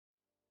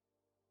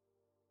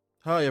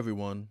Hi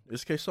everyone,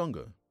 it's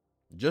Kesonga.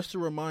 Just a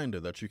reminder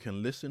that you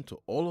can listen to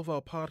all of our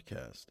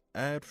podcasts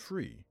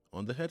ad-free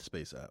on the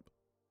Headspace app.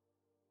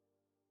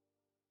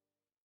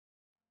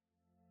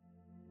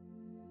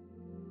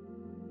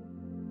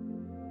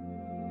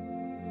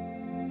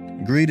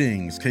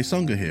 Greetings,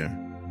 Kesonga here.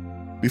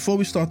 Before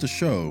we start the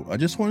show, I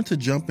just wanted to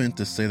jump in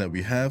to say that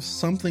we have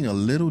something a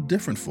little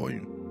different for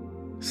you.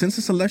 Since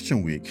it's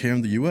election week here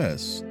in the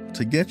US,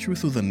 to get you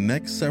through the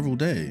next several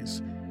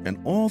days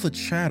and all the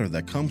chatter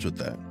that comes with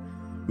that,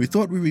 we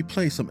thought we'd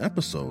replay some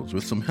episodes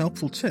with some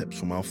helpful tips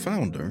from our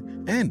founder,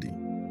 Andy.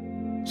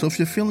 So if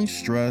you're feeling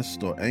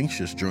stressed or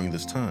anxious during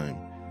this time,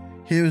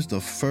 here's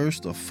the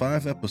first of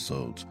 5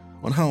 episodes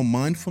on how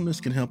mindfulness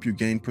can help you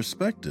gain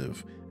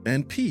perspective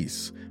and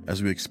peace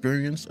as we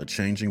experience a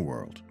changing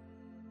world.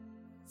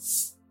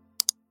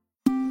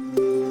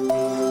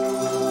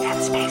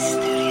 Headspace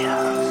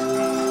Studios.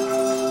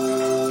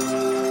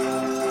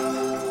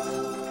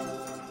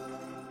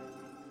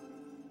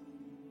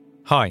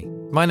 Hi,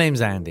 my name's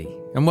Andy,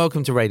 and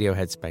welcome to Radio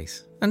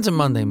Headspace, and to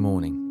Monday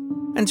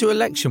morning, and to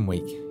election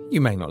week.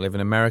 You may not live in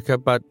America,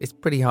 but it's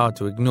pretty hard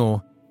to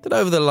ignore that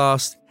over the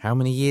last, how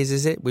many years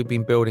is it, we've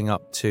been building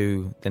up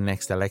to the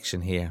next election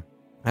here.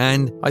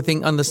 And I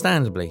think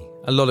understandably,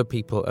 a lot of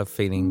people are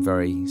feeling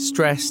very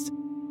stressed,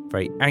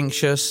 very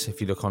anxious,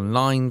 if you look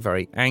online,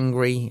 very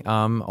angry,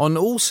 on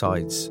all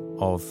sides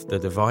of the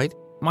divide.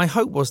 My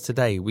hope was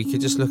today we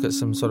could just look at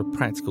some sort of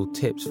practical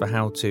tips for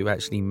how to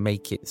actually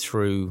make it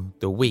through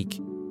the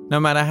week. No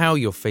matter how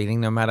you're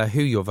feeling, no matter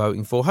who you're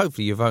voting for,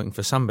 hopefully you're voting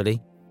for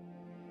somebody.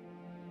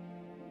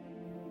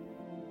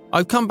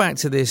 I've come back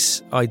to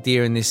this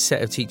idea and this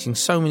set of teaching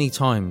so many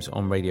times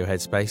on Radio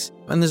Headspace,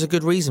 and there's a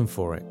good reason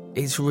for it.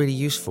 It's really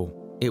useful.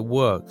 It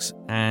works,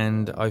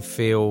 and I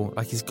feel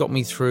like it's got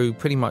me through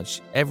pretty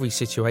much every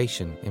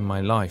situation in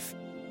my life.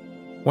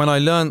 When I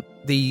learned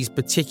these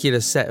particular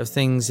set of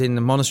things in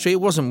the monastery,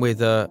 it wasn't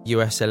with a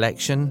US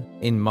election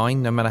in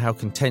mind, no matter how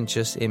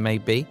contentious it may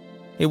be.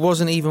 It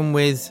wasn't even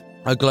with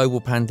a global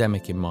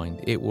pandemic in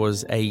mind. It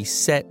was a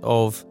set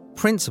of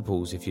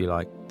principles, if you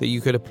like, that you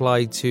could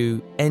apply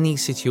to any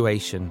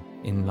situation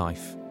in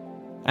life.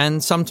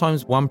 And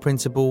sometimes one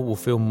principle will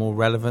feel more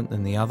relevant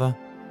than the other,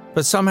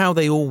 but somehow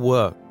they all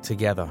work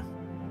together.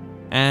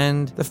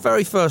 And the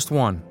very first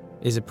one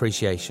is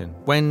appreciation.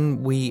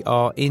 When we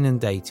are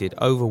inundated,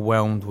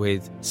 overwhelmed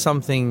with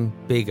something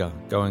bigger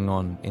going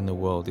on in the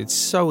world, it's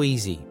so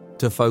easy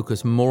to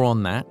focus more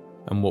on that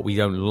and what we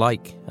don't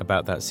like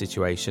about that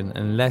situation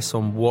and less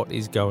on what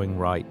is going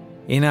right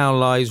in our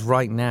lives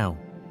right now.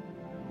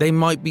 They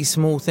might be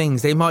small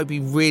things. They might be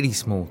really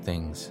small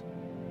things.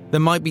 There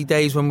might be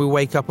days when we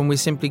wake up and we're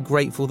simply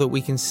grateful that we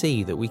can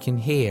see, that we can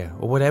hear,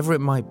 or whatever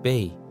it might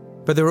be.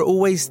 But there are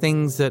always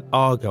things that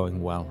are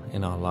going well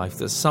in our life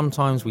that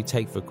sometimes we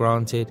take for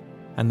granted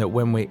and that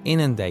when we're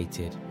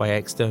inundated by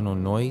external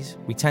noise,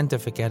 we tend to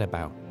forget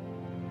about.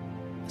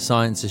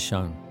 Science has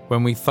shown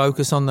when we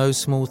focus on those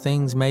small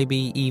things,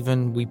 maybe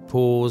even we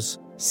pause,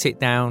 sit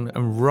down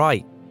and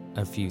write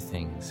a few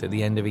things at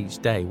the end of each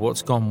day.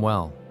 What's gone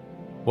well?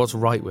 What's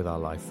right with our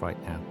life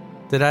right now?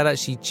 That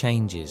actually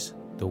changes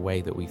the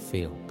way that we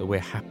feel, that we're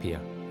happier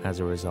as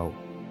a result.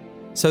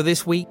 So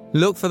this week,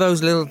 look for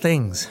those little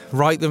things.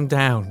 Write them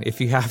down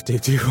if you have to.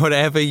 Do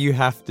whatever you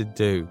have to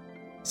do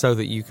so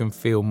that you can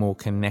feel more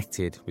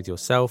connected with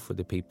yourself, with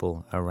the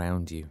people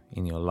around you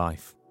in your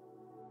life.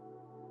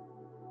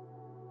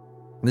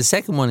 The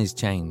second one is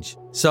change.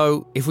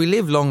 So if we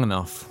live long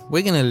enough,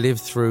 we're going to live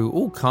through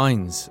all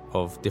kinds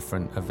of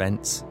different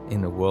events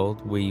in the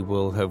world. We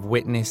will have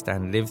witnessed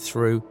and lived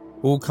through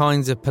all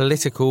kinds of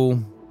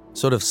political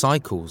sort of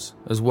cycles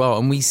as well.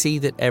 And we see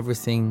that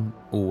everything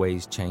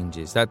always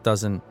changes. That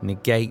doesn't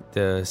negate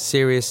the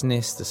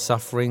seriousness, the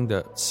suffering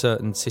that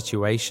certain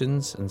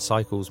situations and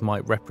cycles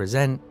might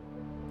represent.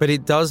 But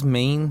it does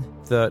mean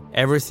that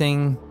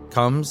everything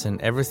comes and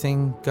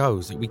everything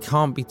goes. We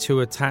can't be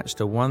too attached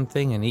to one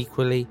thing, and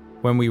equally,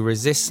 when we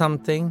resist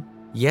something,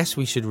 yes,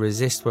 we should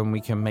resist when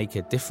we can make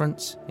a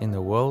difference in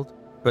the world.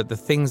 But the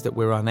things that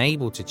we're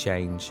unable to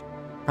change,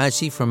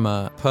 actually from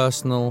a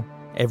personal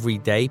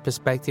everyday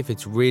perspective,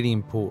 it's really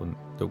important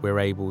that we're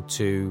able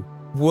to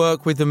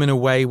work with them in a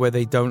way where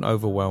they don't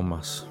overwhelm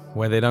us,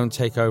 where they don't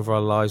take over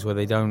our lives, where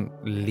they don't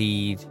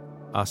lead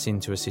us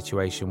into a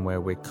situation where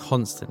we're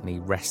constantly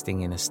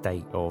resting in a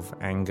state of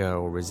anger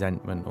or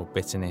resentment or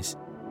bitterness,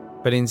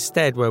 but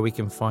instead where we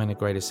can find a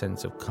greater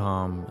sense of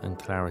calm and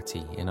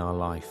clarity in our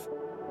life.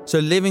 So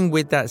living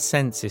with that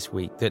sense this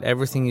week that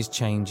everything is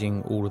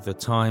changing all of the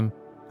time,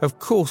 of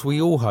course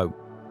we all hope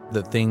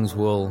that things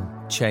will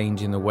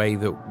change in the way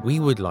that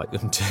we would like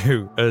them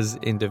to as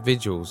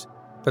individuals.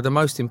 But the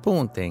most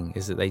important thing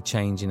is that they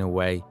change in a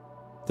way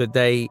that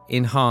they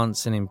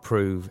enhance and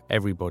improve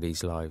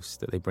everybody's lives,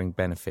 that they bring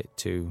benefit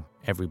to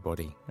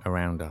everybody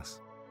around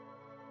us.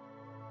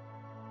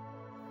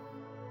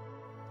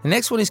 The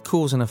next one is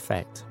cause and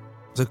effect.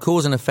 So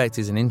cause and effect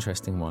is an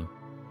interesting one.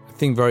 I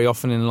think very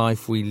often in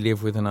life we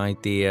live with an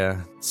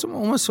idea, some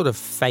almost sort of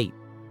fate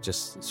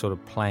just sort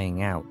of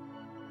playing out.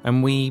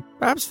 And we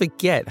perhaps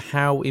forget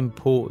how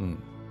important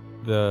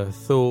the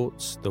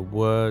thoughts, the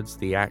words,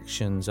 the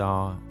actions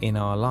are in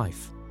our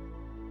life.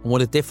 And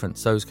what a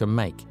difference those can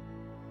make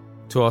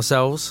to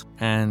ourselves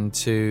and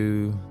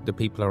to the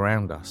people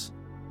around us.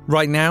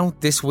 Right now,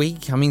 this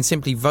week,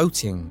 simply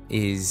voting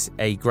is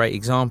a great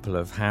example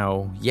of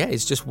how,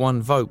 it's just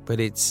one vote, but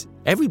it's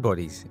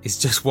everybody's. It's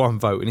just one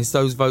vote, and it's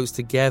those votes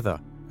together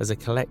as a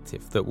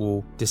collective that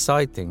will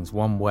decide things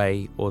one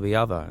way or the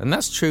other. And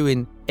that's true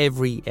in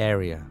every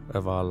area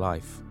of our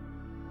life.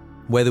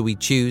 Whether we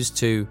choose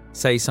to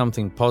say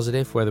something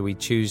positive, whether we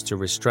choose to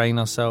restrain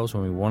ourselves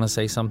when we want to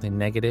say something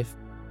negative,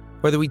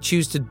 whether we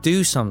choose to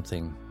do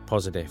something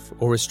positive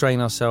or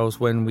restrain ourselves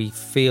when we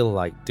feel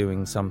like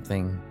doing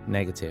something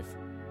negative.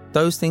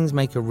 Those things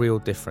make a real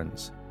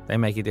difference. They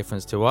make a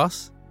difference to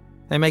us.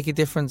 They make a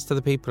difference to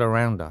the people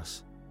around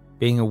us.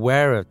 Being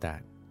aware of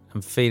that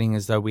and feeling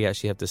as though we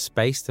actually have the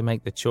space to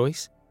make the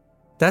choice,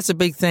 that's a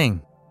big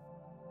thing.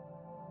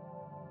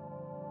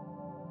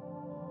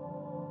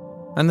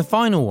 And the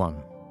final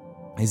one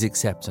is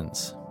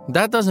acceptance.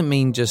 That doesn't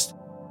mean just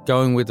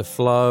going with the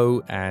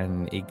flow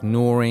and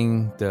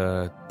ignoring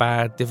the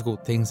bad,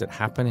 difficult things that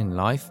happen in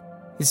life.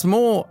 It's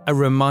more a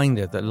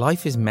reminder that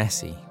life is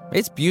messy.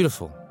 It's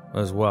beautiful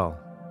as well.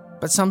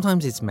 But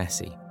sometimes it's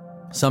messy.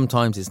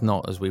 Sometimes it's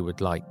not as we would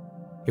like.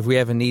 If we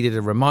ever needed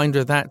a reminder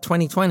of that,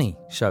 2020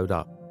 showed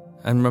up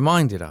and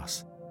reminded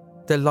us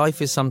that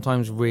life is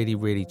sometimes really,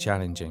 really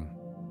challenging.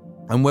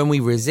 And when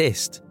we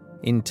resist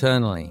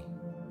internally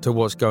to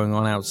what's going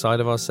on outside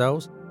of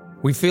ourselves,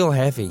 we feel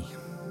heavy.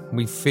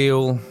 We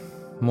feel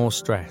more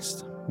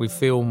stressed. We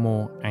feel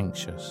more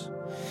anxious.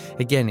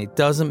 Again, it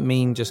doesn't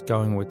mean just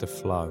going with the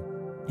flow.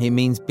 It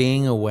means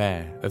being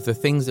aware of the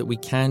things that we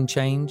can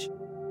change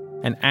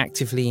and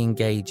actively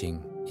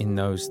engaging in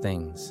those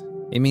things.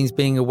 It means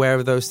being aware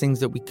of those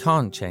things that we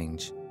can't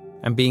change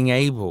and being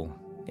able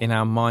in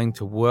our mind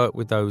to work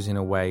with those in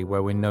a way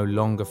where we're no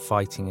longer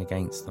fighting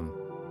against them,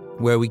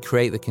 where we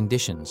create the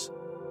conditions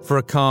for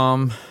a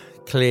calm,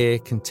 clear,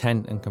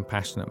 content and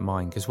compassionate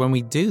mind. Because when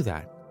we do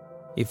that,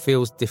 it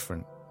feels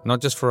different. Not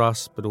just for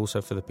us, but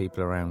also for the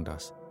people around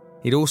us.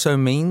 It also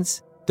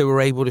means that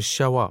we're able to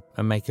show up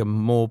and make a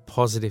more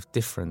positive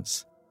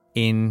difference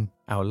in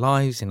our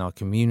lives, in our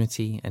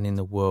community, and in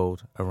the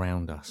world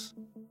around us.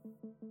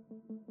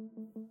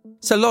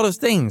 So a lot of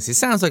things. It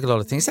sounds like a lot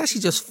of things. It's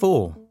actually just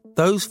 4.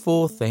 Those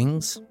 4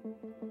 things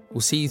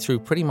will see you through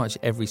pretty much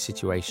every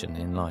situation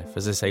in life.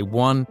 As I say,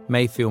 one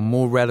may feel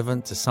more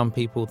relevant to some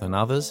people than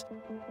others.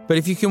 But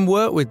if you can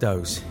work with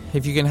those,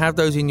 if you can have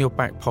those in your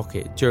back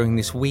pocket during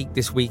this week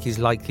is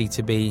likely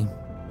to be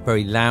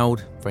very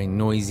loud, very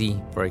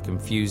noisy, very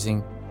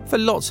confusing, for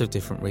lots of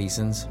different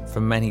reasons,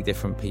 for many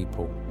different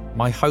people.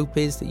 My hope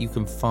is that you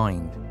can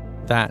find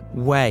that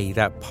way,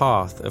 that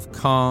path of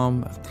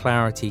calm, of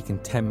clarity,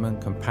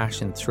 contentment,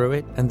 compassion through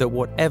it, and that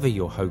whatever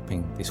you're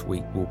hoping this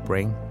week will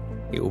bring,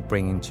 it will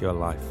bring into your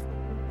life.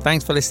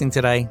 Thanks for listening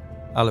today.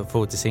 I look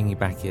forward to seeing you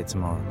back here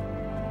tomorrow.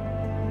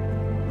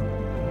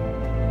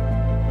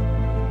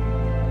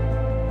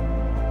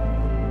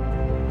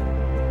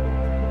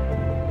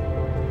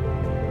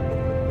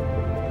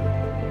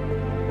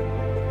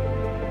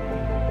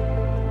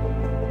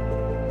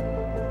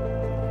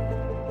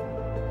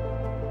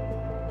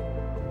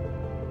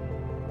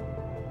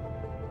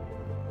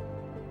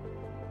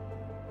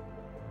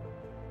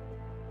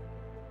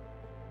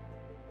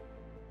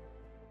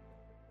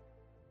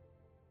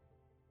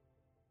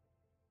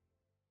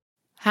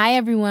 Hi,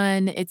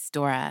 everyone. It's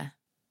Dora.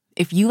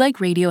 If you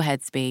like Radio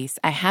Headspace,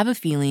 I have a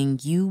feeling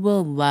you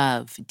will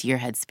love Dear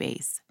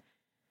Headspace.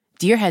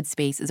 Dear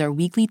Headspace is our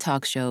weekly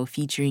talk show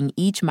featuring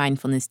each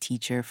mindfulness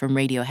teacher from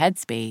Radio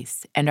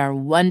Headspace and our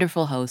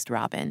wonderful host,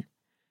 Robin.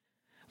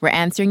 We're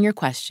answering your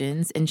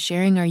questions and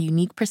sharing our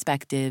unique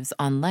perspectives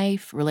on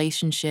life,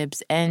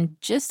 relationships, and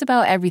just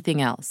about everything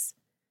else.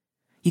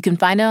 You can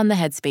find it on the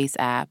Headspace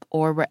app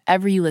or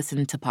wherever you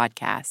listen to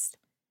podcasts.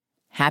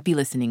 Happy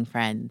listening,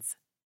 friends.